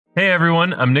Hey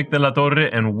everyone, I'm Nick de la Torre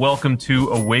and welcome to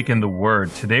Awaken the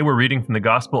Word. Today we're reading from the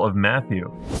Gospel of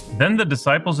Matthew. Then the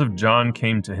disciples of John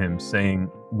came to him, saying,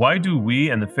 "Why do we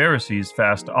and the Pharisees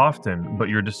fast often, but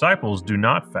your disciples do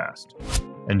not fast?"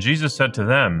 And Jesus said to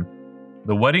them,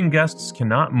 "The wedding guests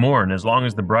cannot mourn as long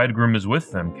as the bridegroom is with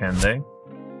them, can they?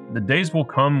 The days will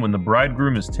come when the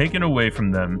bridegroom is taken away from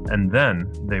them, and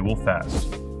then they will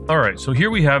fast." Alright, so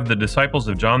here we have the disciples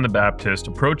of John the Baptist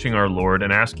approaching our Lord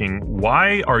and asking,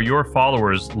 why are your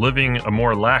followers living a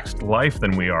more laxed life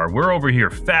than we are? We're over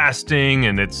here fasting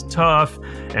and it's tough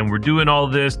and we're doing all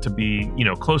this to be,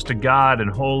 close to God and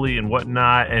holy and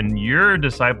whatnot, and your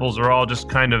disciples are all just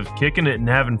kind of kicking it and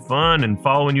having fun and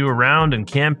following you around and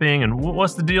camping, and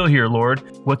what's the deal here, Lord?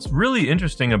 What's really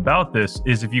interesting about this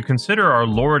is if you consider our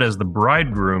Lord as the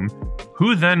bridegroom,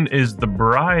 who then is the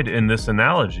bride in this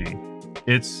analogy?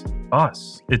 It's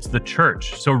us. It's the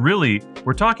church. So really,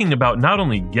 we're talking about not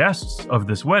only guests of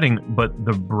this wedding, but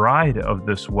the bride of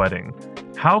this wedding.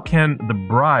 How can the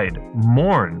bride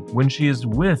mourn when she is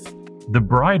with the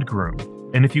bridegroom?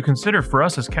 And if you consider for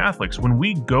us as Catholics, when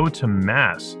we go to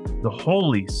Mass, the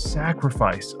holy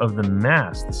sacrifice of the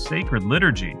Mass, the sacred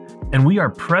liturgy, and we are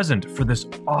present for this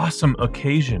awesome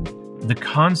occasion, the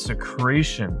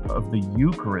consecration of the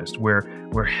Eucharist, where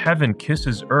heaven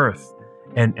kisses earth,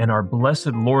 and our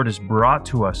blessed Lord is brought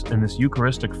to us in this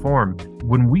Eucharistic form,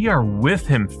 when we are with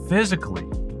him physically,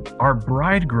 our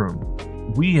bridegroom,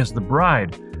 we as the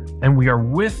bride, and we are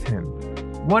with him,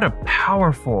 what a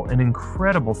powerful and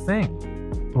incredible thing.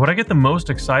 What I get the most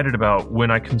excited about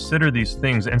when I consider these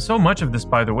things, and so much of this,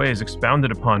 by the way, is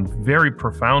expounded upon very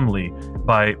profoundly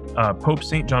by Pope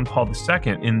St. John Paul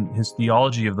II in his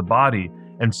Theology of the Body,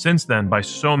 and since then by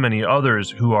so many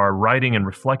others who are writing and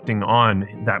reflecting on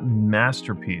that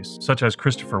masterpiece, such as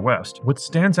Christopher West. What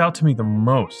stands out to me the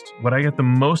most, what I get the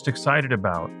most excited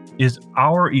about, is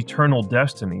our eternal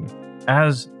destiny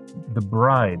as the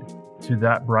bride to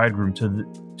that bridegroom,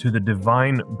 to the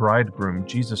divine bridegroom,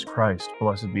 Jesus Christ,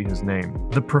 blessed be his name.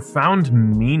 The profound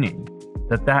meaning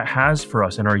that has for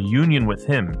us in our union with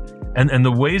him, and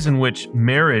the ways in which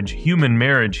marriage, human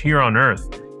marriage here on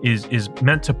earth, is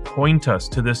meant to point us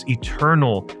to this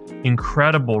eternal,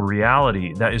 incredible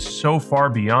reality that is so far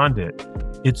beyond it.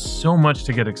 It's so much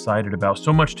to get excited about,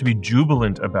 so much to be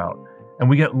jubilant about. And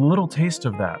we get little taste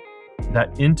of that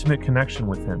intimate connection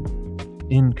with him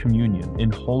in communion, in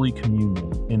Holy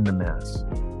Communion, in the Mass.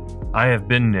 I have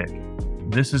been Nick.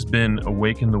 This has been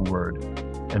Awaken the Word.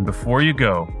 And before you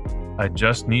go, I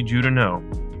just need you to know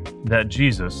that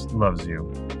Jesus loves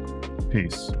you.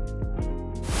 Peace.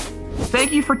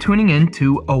 Thank you for tuning in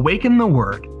to Awaken the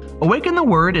Word. Awaken the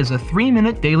Word is a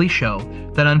 3-minute daily show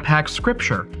that unpacks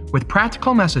scripture with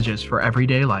practical messages for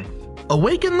everyday life.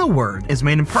 Awaken the Word is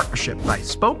made in partnership by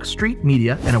Spoke Street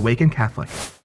Media and Awaken Catholic.